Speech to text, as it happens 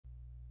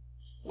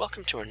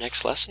Welcome to our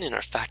next lesson in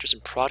our Factors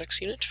and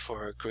Products unit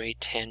for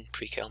Grade 10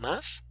 Pre-Cal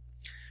Math.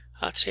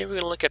 Today we're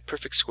going to look at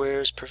perfect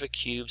squares, perfect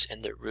cubes,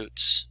 and their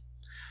roots.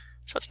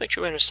 So let's make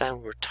sure we understand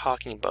what we're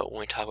talking about when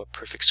we talk about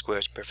perfect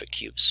squares and perfect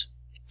cubes.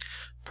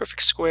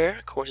 Perfect square,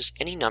 of course, is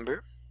any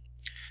number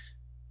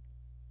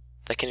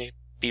that can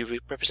be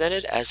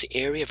represented as the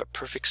area of a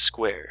perfect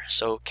square.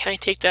 So can I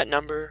take that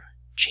number,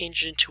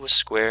 change it into a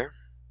square,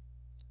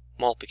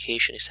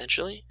 multiplication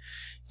essentially,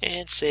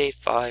 and say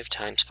 5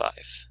 times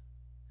 5.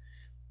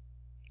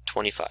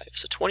 25.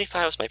 So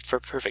 25 is my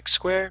perfect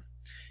square.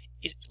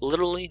 It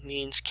literally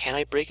means can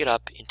I break it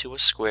up into a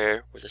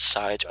square where the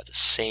sides are the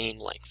same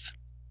length.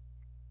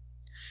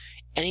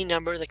 Any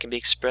number that can be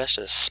expressed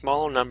as a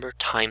small number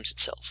times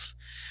itself.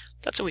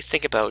 That's what we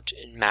think about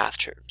in math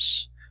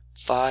terms.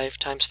 5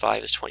 times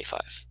 5 is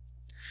 25.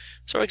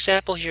 So our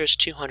example here is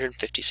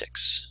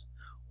 256.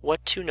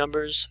 What two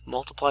numbers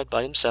multiplied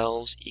by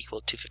themselves equal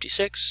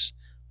 256?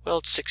 Well,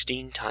 it's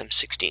 16 times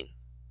 16.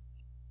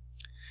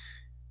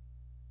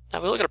 Now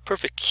if we look at a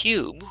perfect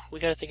cube, we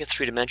got to think of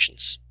 3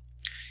 dimensions.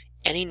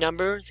 Any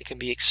number that can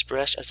be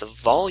expressed as the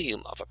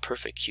volume of a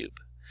perfect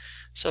cube.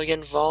 So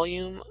again,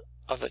 volume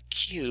of a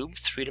cube,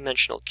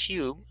 3-dimensional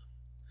cube,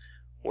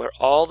 where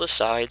all the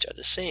sides are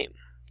the same.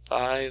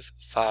 5,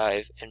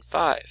 5, and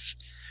 5.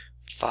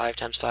 5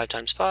 times 5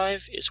 times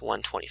 5 is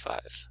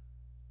 125.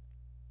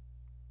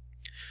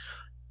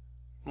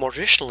 More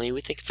traditionally,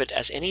 we think of it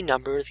as any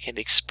number that can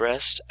be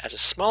expressed as a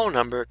small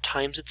number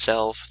times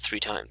itself 3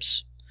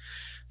 times.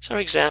 So our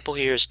example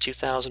here is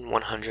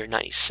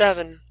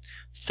 2,197,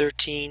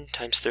 13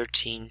 times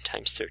 13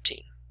 times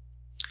 13.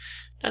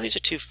 Now these are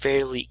two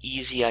fairly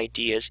easy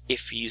ideas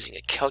if you're using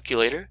a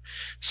calculator.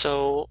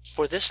 So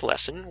for this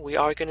lesson, we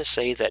are going to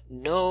say that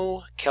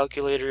no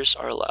calculators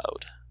are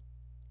allowed.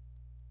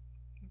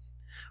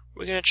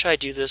 We're going to try to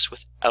do this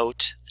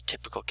without the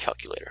typical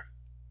calculator.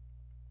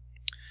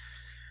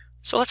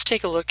 So let's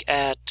take a look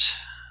at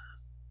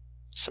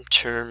some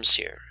terms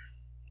here.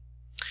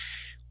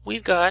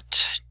 We've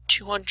got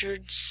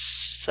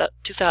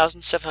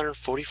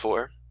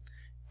 2,744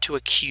 to a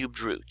cubed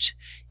root.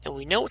 And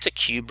we know it's a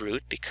cube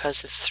root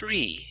because the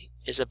 3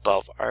 is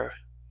above our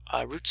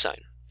root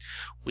sign.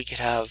 We could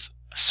have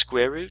a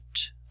square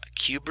root, a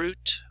cube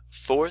root,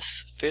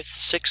 4th, 5th,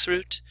 6th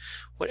root,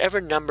 whatever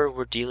number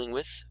we're dealing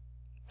with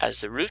as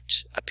the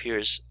root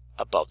appears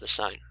above the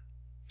sign.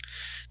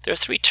 There are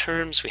 3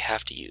 terms we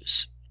have to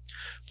use.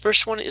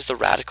 First one is the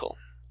radical.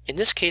 In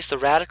this case, the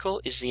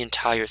radical is the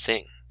entire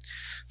thing.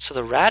 So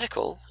the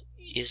radical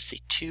is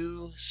the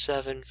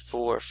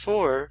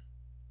 2,744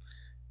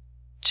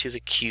 to the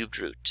cubed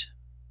root.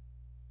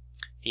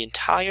 The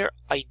entire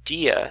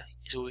idea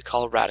is what we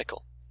call a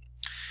radical.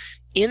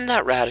 In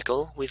that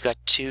radical, we've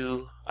got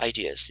 2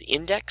 ideas, the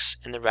index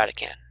and the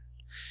radicand.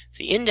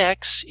 The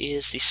index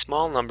is the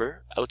small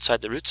number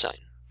outside the root sign.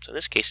 So in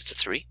this case, it's a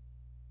 3.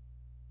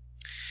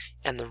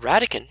 And the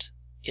radicand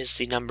is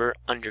the number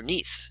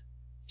underneath.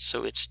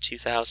 So it's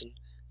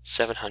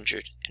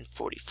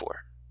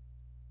 2,744.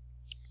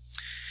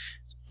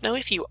 Now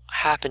if you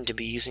happen to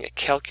be using a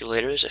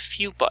calculator, there's a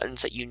few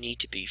buttons that you need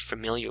to be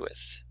familiar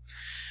with.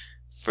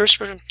 First,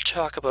 we're going to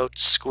talk about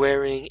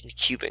squaring and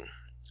cubing.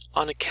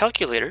 On a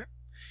calculator,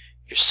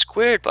 your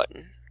squared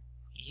button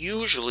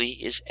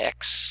usually is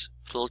X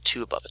with a little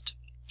 2 above it.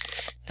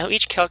 Now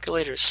each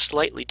calculator is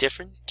slightly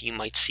different. You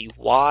might see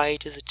Y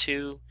to the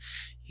 2,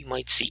 you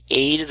might see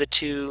A to the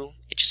 2.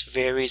 It just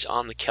varies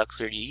on the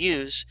calculator you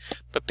use,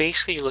 but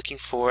basically you're looking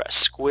for a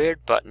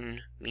squared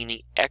button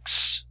meaning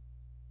X2.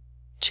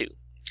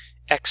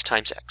 X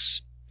times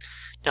X.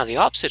 Now the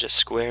opposite of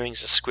squaring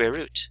is a square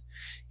root,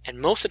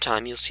 and most of the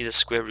time you'll see the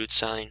square root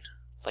sign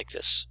like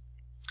this.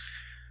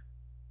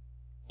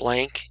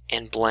 Blank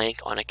and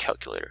blank on a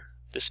calculator.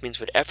 This means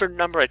whatever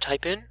number I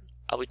type in,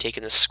 I'll be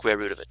taking the square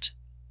root of it.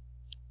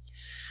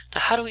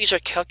 Now how do we use our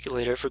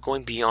calculator if we're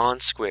going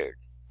beyond squared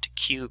to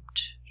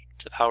cubed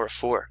to the power of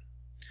 4?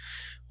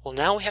 Well,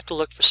 now we have to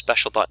look for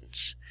special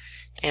buttons.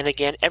 And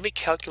again, every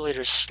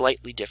calculator is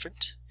slightly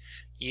different.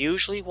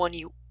 Usually one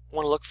you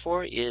want to look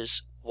for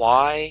is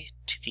y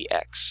to the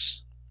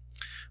x,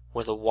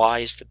 where the y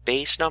is the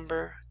base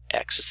number,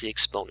 x is the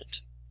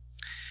exponent.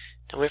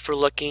 Now if we're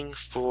looking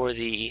for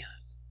the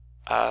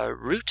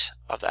root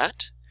of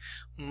that,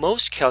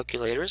 most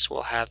calculators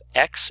will have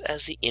x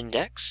as the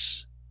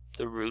index,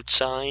 the root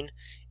sign,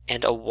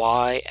 and a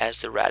y as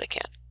the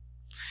radicand.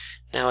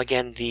 Now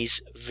again,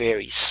 these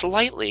vary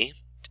slightly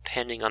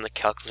depending on the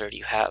calculator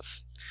you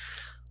have.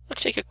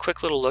 Let's take a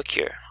quick little look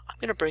here. I'm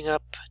going to bring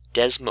up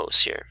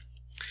Desmos here.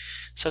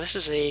 So this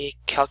is a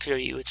calculator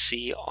you would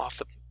see off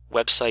the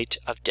website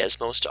of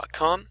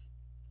desmos.com.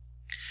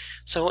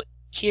 So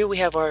here we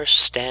have our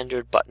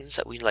standard buttons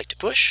that we'd like to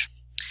push,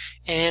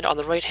 and on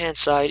the right hand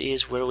side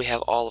is where we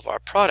have all of our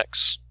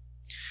products.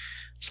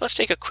 So let's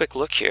take a quick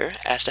look here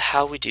as to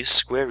how we do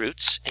square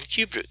roots and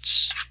cube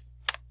roots.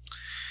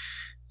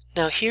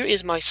 Now here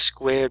is my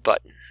squared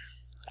button.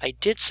 I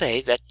did say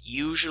that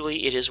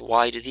usually it is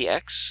y to the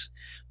x,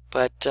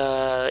 but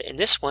in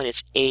this one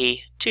it's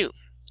a2.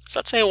 So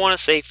let's say I want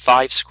to say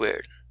 5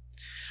 squared.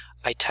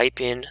 I type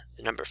in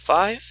the number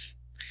 5,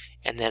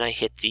 and then I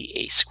hit the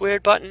a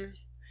squared button.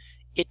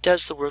 It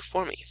does the work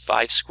for me.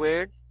 5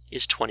 squared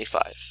is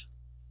 25.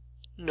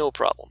 No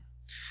problem.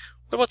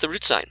 What about the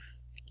root sign?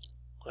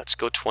 Let's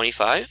go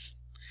 25.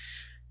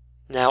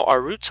 Now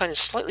our root sign is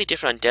slightly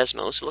different on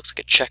Desmos. It looks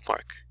like a check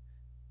mark.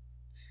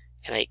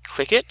 And I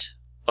click it.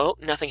 Oh,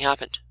 nothing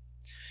happened.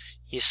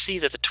 You see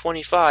that the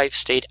 25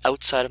 stayed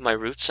outside of my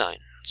root sign.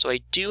 So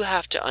I do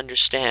have to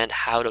understand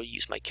how to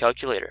use my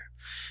calculator.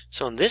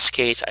 So in this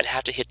case, I'd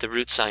have to hit the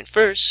root sign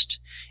first,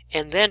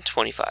 and then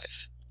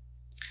 25.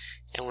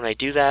 And when I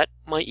do that,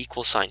 my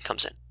equal sign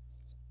comes in.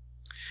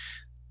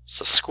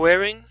 So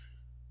squaring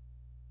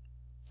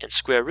and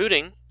square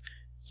rooting,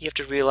 you have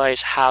to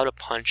realize how to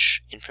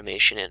punch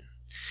information in.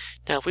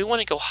 Now if we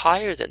want to go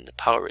higher than the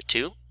power of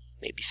 2,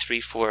 maybe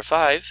 3, 4, or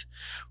 5,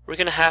 we're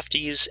going to have to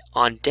use,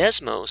 on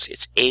Desmos,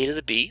 it's a to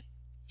the b,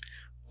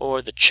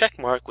 or the check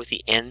mark with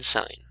the n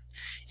sign.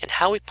 And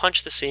how we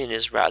punch this in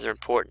is rather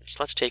important.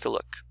 So let's take a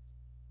look.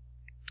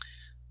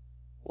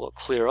 We'll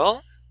clear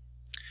all.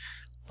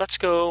 Let's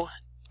go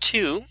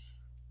 2,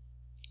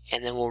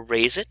 and then we'll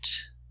raise it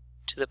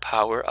to the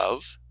power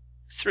of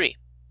 3.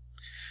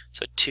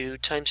 So 2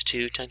 times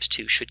 2 times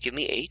 2 should give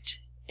me 8,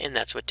 and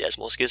that's what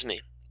Desmos gives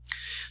me.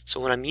 So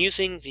when I'm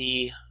using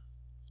the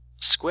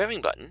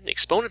squaring button, the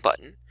exponent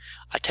button,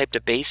 I type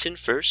the base in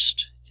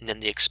first, and then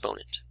the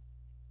exponent.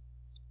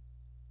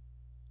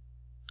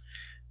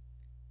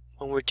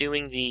 When we're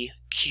doing the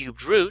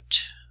cubed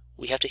root,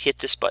 we have to hit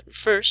this button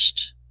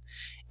first,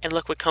 and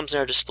look what comes in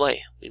our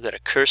display. We've got a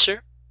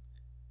cursor,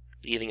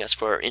 leaving us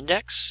for our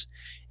index,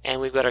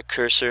 and we've got a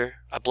cursor,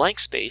 a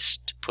blank space,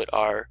 to put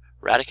our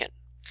radicand.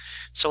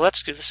 So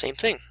let's do the same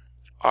thing.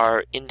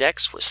 Our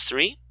index was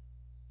 3,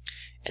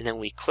 and then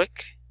we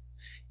click,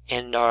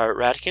 and our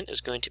radicand is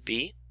going to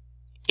be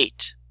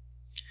 8.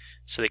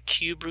 So the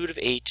cube root of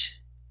 8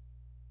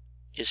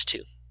 is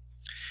 2.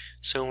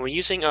 So when we're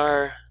using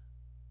our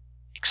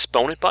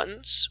exponent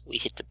buttons, we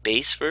hit the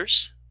base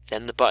first,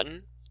 then the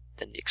button,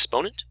 then the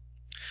exponent.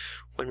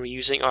 When we're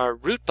using our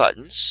root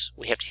buttons,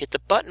 we have to hit the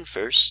button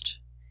first,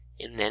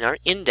 and then our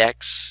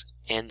index,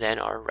 and then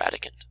our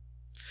radicand.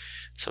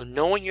 So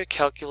knowing your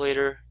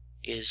calculator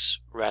is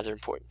rather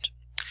important.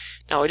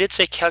 Now I did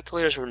say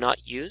calculators were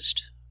not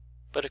used,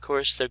 but of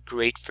course they're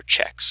great for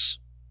checks.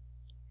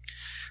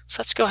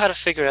 So let's go how to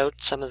figure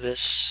out some of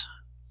this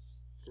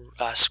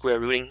square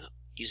rooting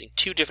using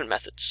 2 different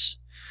methods.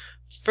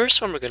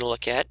 First one we're going to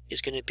look at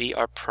is going to be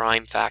our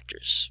prime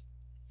factors.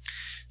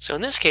 So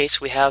in this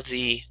case we have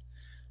the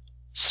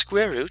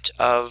square root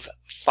of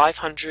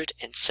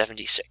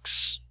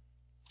 576.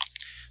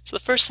 So the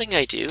first thing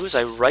I do is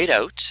I write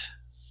out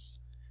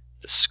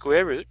the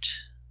square root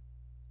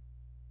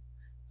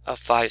of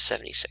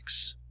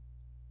 576.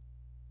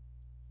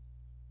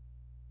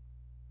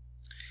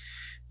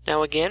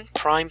 Now again,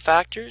 prime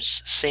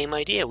factors, same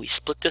idea. We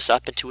split this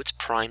up into its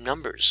prime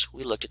numbers.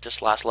 We looked at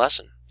this last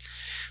lesson.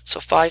 So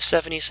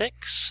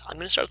 576, I'm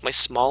going to start with my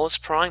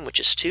smallest prime, which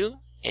is 2,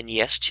 and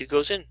yes, 2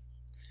 goes in.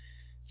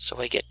 So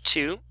I get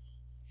 2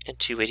 and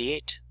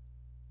 288.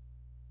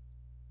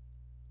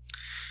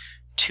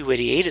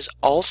 288 is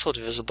also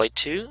divisible by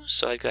 2,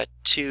 so I got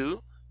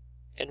 2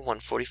 and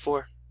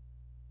 144.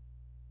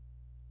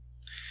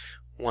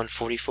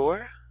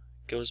 144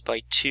 goes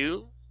by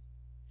 2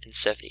 and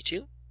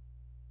 72.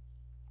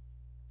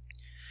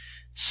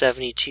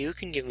 72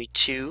 can give me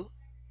 2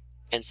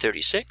 and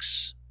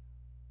 36.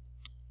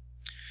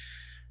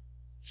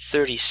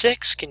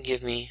 36 can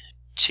give me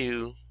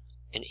 2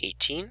 and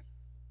 18.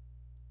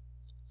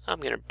 I'm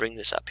going to bring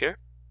this up here.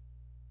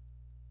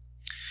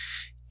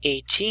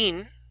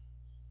 18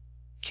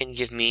 can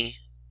give me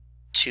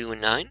 2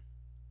 and 9.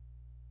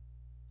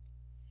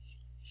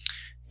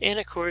 And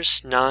of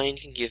course 9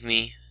 can give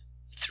me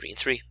 3 and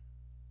 3.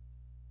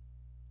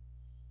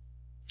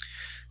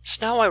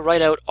 So now I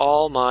write out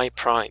all my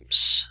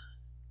primes.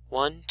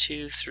 1,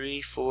 2,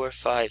 3, 4,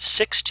 5,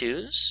 6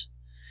 2's.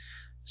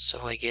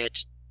 So I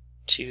get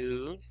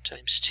 2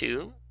 times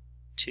 2,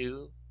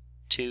 2,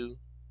 2,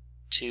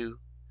 2,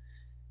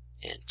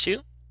 and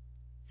 2.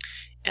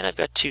 And I've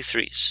got 2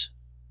 3's.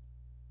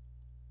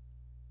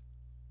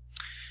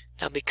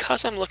 Now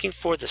because I'm looking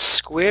for the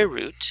square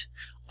root,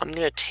 I'm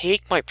going to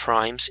take my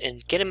primes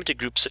and get them into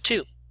groups of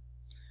 2.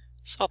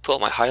 So I'll pull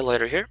out my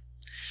highlighter here.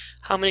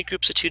 How many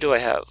groups of 2 do I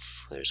have?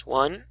 There's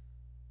 1,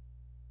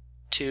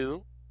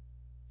 2,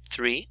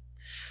 3.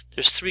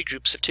 There's 3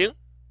 groups of 2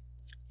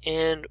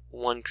 and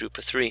 1 group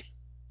of 3.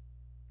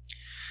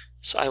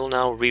 So I will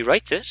now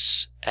rewrite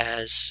this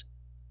as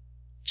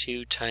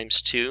 2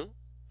 times 2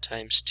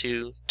 times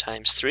 2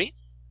 times 3,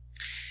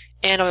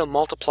 and I will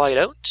multiply it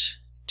out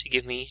to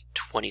give me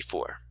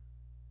 24.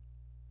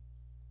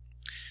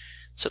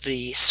 So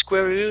the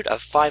square root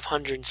of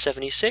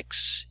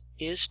 576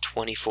 is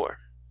 24,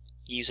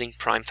 using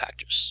prime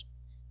factors.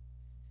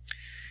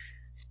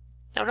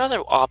 Now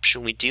another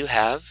option we do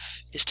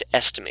have is to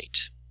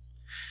estimate.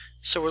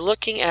 So we're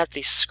looking at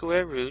the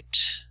square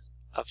root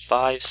of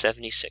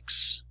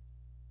 576.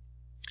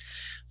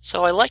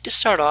 So I like to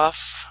start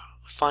off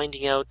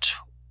finding out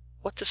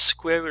what the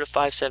square root of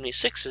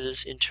 576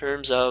 is in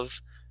terms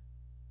of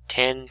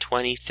 10,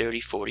 20, 30,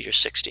 40, or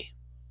 60.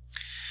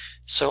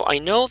 So I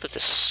know that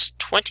this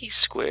 20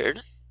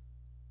 squared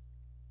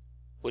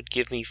would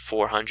give me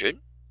 400,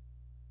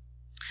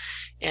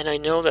 and I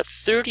know that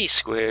 30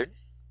 squared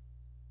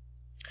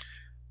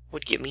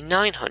would give me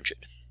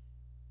 900.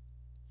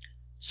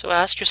 So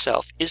ask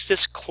yourself, is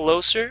this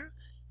closer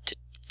to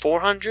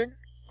 400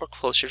 or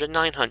closer to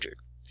 900?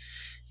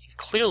 And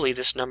clearly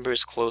this number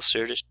is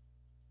closer to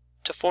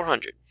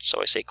 400, so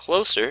I say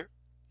closer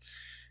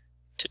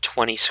to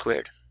 20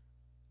 squared.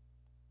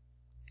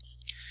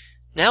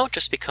 Now it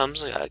just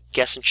becomes a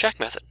guess and check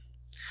method.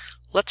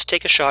 Let's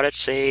take a shot at,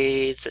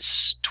 say,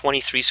 this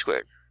 23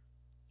 squared.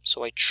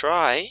 So I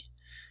try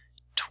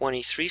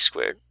 23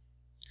 squared,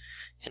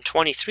 and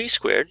 23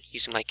 squared,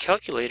 using my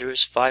calculator,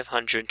 is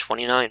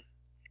 529.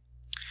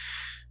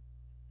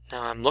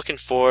 Now I'm looking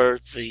for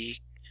the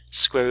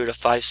square root of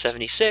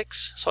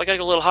 576, so I gotta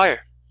go a little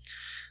higher.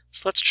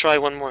 So let's try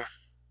one more.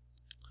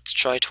 Let's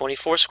try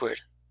 24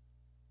 squared.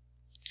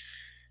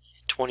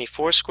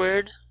 24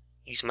 squared,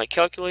 using my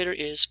calculator,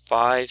 is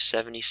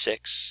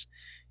 576.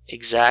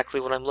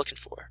 Exactly what I'm looking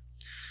for.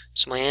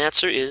 So my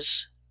answer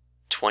is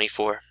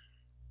 24.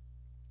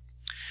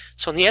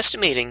 So in the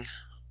estimating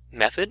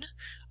method,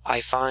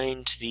 I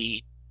find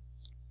the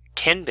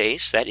 10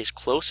 base that is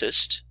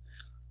closest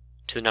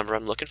to the number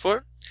I'm looking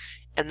for,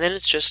 and then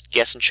it's just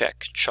guess and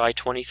check. Try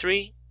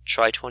 23,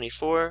 try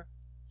 24,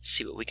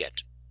 see what we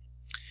get.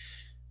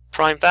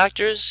 Prime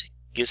factors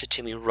gives it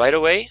to me right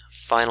away,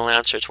 final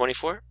answer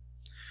 24.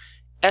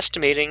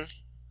 Estimating,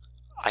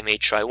 I may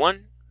try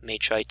 1, may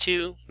try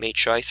 2, may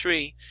try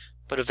 3,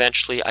 but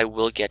eventually I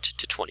will get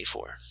to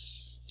 24.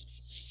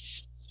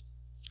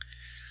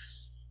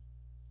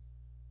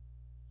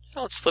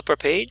 Now let's flip our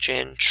page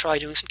and try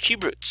doing some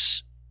cube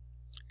roots.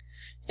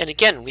 And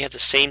again, we have the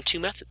same two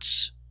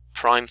methods,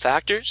 prime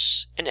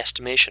factors and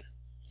estimation.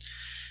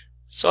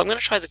 So I'm going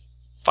to try to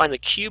find the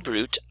cube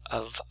root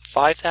of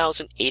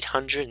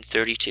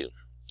 5,832.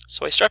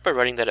 So I start by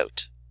writing that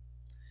out.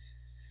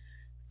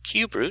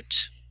 Cube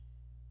root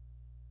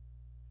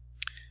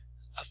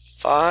of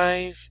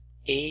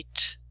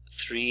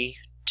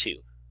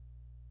 5,832.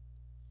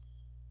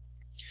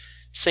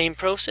 Same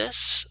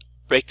process,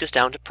 break this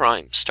down to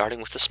primes, starting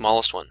with the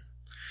smallest one.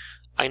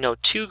 I know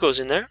 2 goes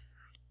in there,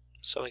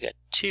 so I got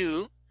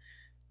 2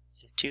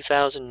 and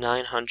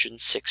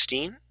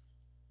 2,916.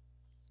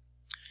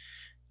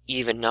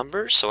 Even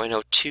numbers, so I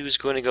know 2 is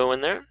going to go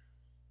in there,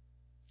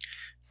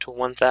 to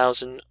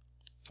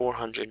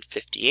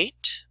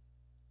 1,458.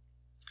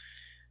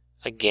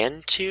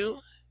 Again 2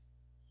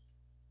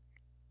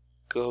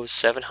 goes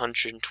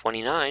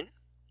 729.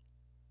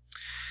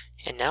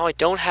 And now I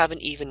don't have an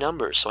even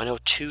number, so I know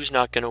 2 is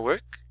not going to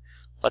work.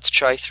 Let's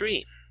try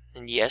 3.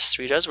 And yes,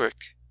 3 does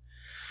work.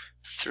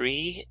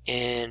 3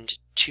 and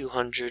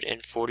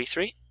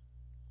 243.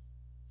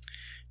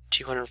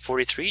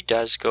 243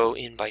 does go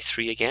in by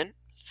 3 again.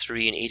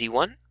 3 and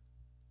 81.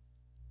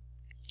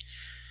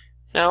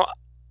 Now,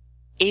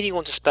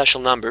 81 is a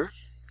special number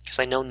because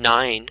I know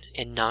 9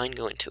 and 9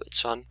 go into it.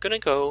 So I'm going to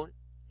go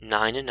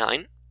 9 and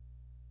 9,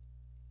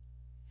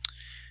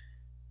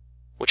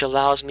 which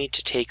allows me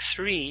to take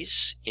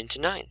 3's into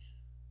 9.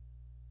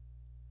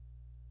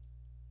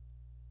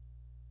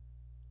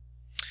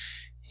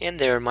 And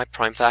there are my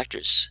prime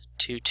factors,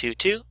 2, 2,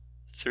 2,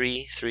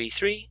 3, 3,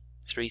 3,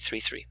 3, 3,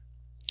 3.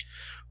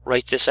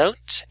 Write this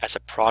out as a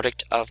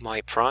product of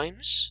my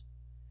primes,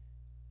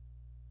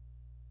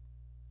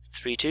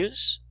 3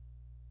 2's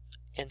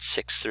and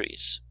 6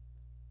 3's.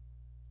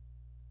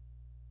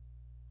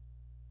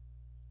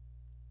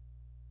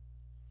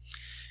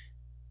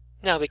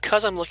 Now,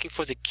 because I'm looking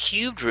for the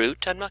cubed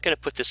root, I'm not going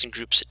to put this in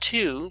groups of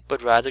 2,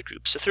 but rather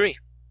groups of 3.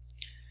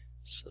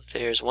 So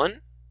there's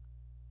 1,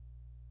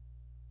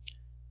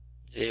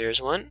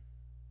 there's 1,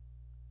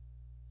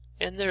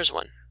 and there's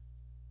 1.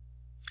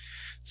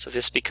 So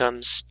this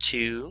becomes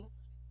 2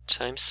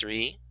 times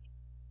 3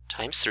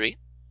 times 3,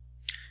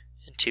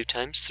 and 2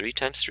 times 3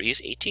 times 3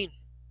 is 18.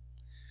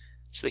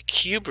 So the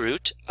cube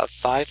root of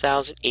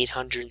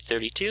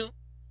 5,832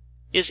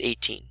 is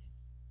 18.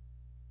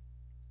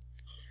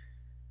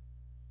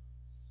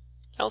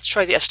 Now let's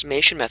try the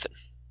estimation method.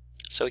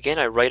 So again,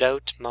 I write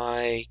out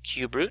my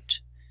cube root,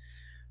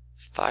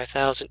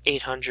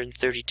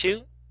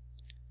 5,832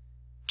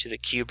 to the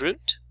cube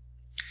root.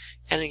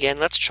 And again,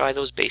 let's try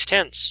those base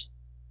 10s.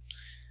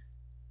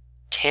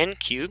 10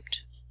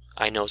 cubed,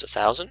 I know is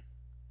 1,000.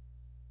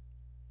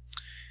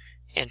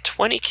 And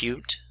 20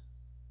 cubed,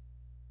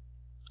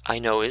 I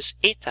know is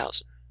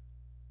 8,000.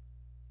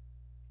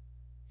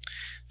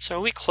 So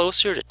are we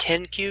closer to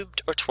 10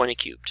 cubed or 20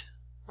 cubed?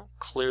 Well,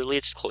 clearly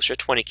it's closer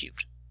to 20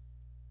 cubed.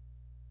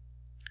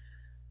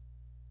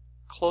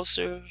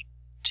 Closer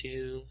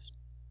to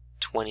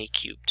 20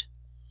 cubed.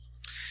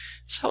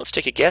 So let's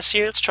take a guess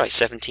here. Let's try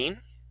 17.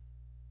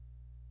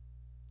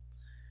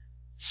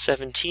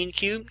 17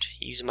 cubed,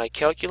 using my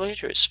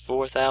calculator, is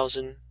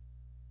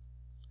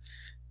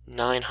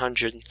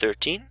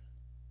 4,913.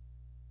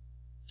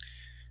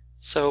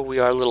 So we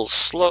are a little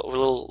slow, a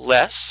little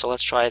less, so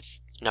let's try a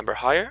number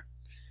higher.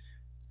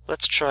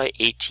 Let's try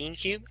 18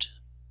 cubed.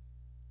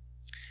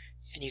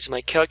 And using my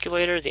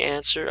calculator, the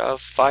answer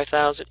of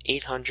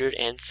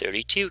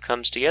 5,832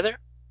 comes together.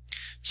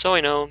 So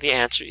I know the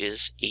answer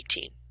is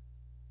 18.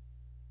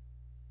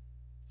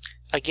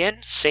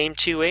 Again, same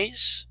two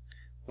ways.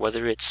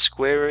 Whether it's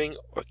squaring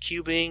or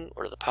cubing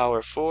or the power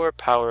of 4,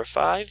 power of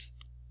 5,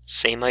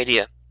 same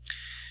idea.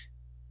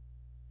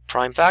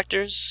 Prime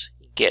factors,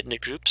 get into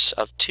groups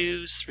of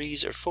 2s,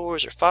 3s, or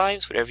 4s, or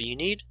 5s, whatever you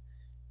need.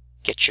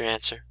 Get your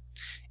answer.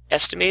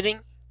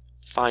 Estimating,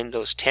 find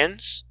those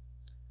 10s.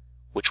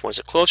 Which one's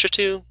it closer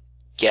to?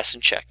 Guess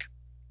and check.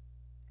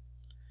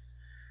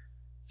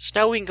 So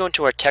now we can go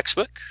into our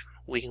textbook.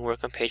 We can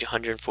work on page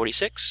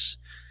 146.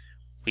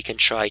 We can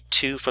try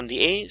 2 from the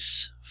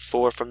A's,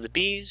 4 from the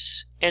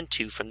B's, and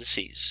 2 from the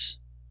C's.